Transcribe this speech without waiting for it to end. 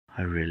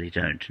I really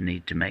don't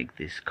need to make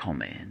this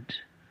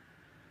comment,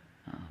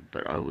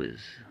 but I was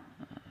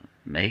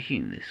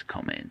making this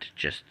comment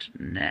just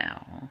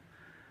now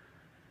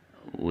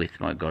with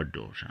my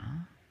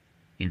goddaughter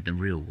in the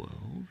real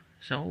world,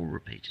 so I'll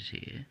repeat it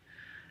here,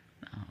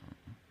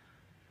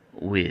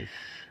 with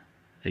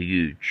a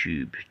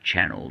YouTube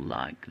channel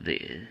like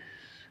this,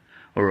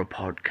 or a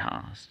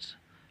podcast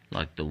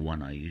like the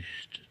one I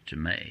used to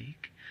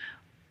make,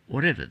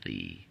 whatever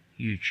the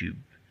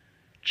YouTube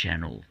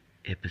channel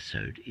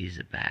episode is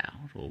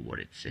about, or what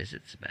it says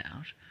it's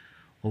about,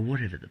 or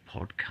whatever the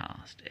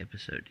podcast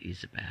episode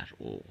is about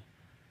or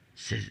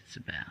says it's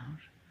about,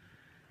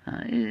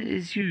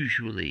 is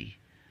usually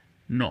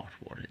not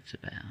what it's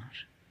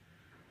about.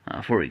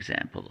 For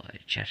example, I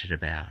chatted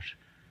about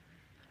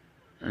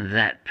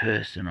that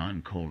person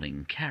I'm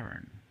calling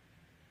Karen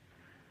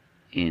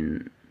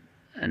in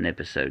an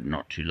episode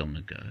not too long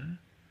ago,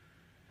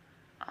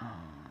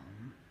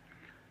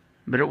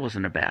 but it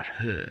wasn't about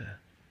her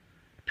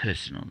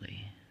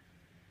personally.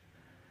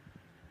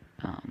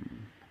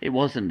 It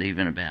wasn't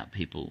even about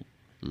people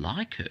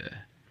like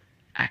her,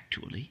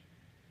 actually.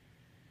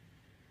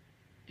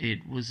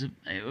 It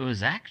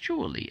was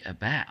actually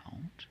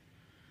about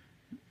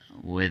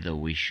whether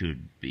we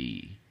should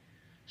be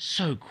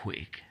so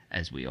quick,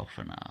 as we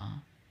often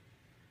are,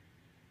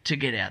 to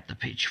get out the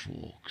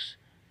pitchforks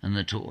and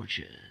the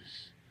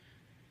torches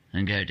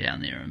and go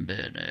down there and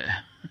burn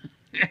her.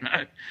 You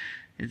know,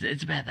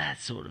 it's about that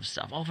sort of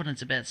stuff. Often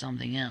it's about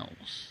something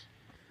else.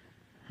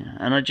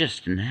 And I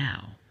just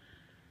now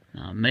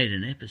made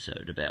an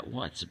episode about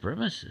white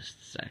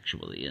supremacists,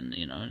 actually, and,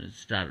 you know, it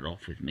started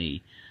off with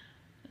me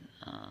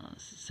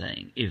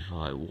saying if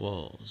I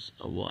was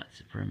a white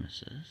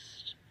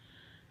supremacist,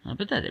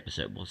 but that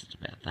episode wasn't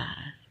about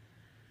that.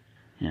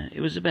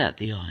 It was about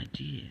the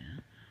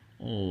idea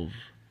of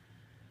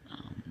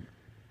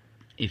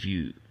if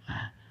you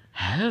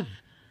have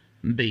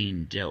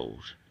been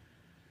dealt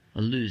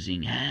a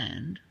losing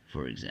hand,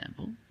 for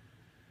example,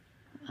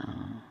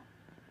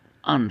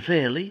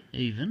 unfairly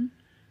even,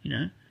 you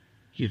know,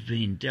 you've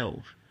been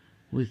dealt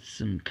with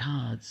some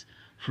cards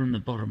from the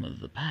bottom of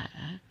the pack.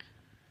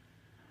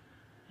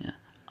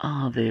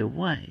 Are there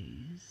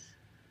ways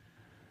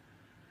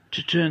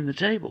to turn the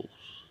tables?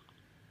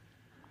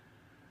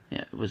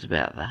 It was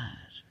about that.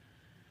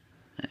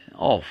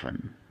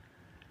 Often,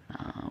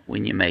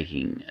 when you're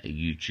making a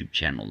YouTube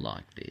channel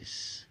like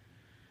this,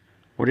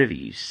 whatever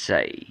you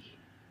say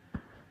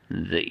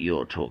that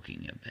you're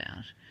talking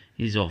about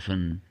is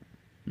often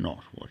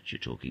not what you're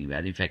talking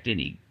about. In fact,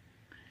 anything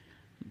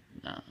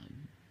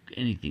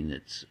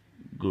that's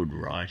good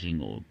writing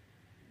or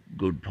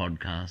good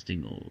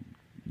podcasting or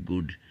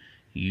good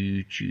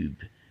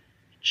YouTube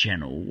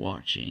channel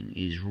watching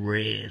is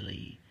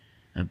rarely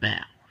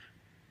about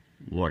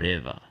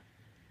whatever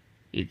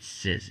it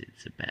says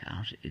it's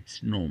about.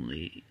 It's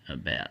normally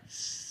about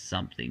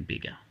something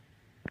bigger.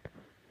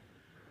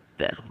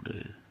 That'll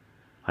do.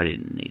 I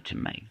didn't need to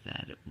make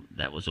that.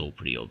 That was all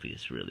pretty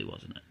obvious, really,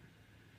 wasn't it?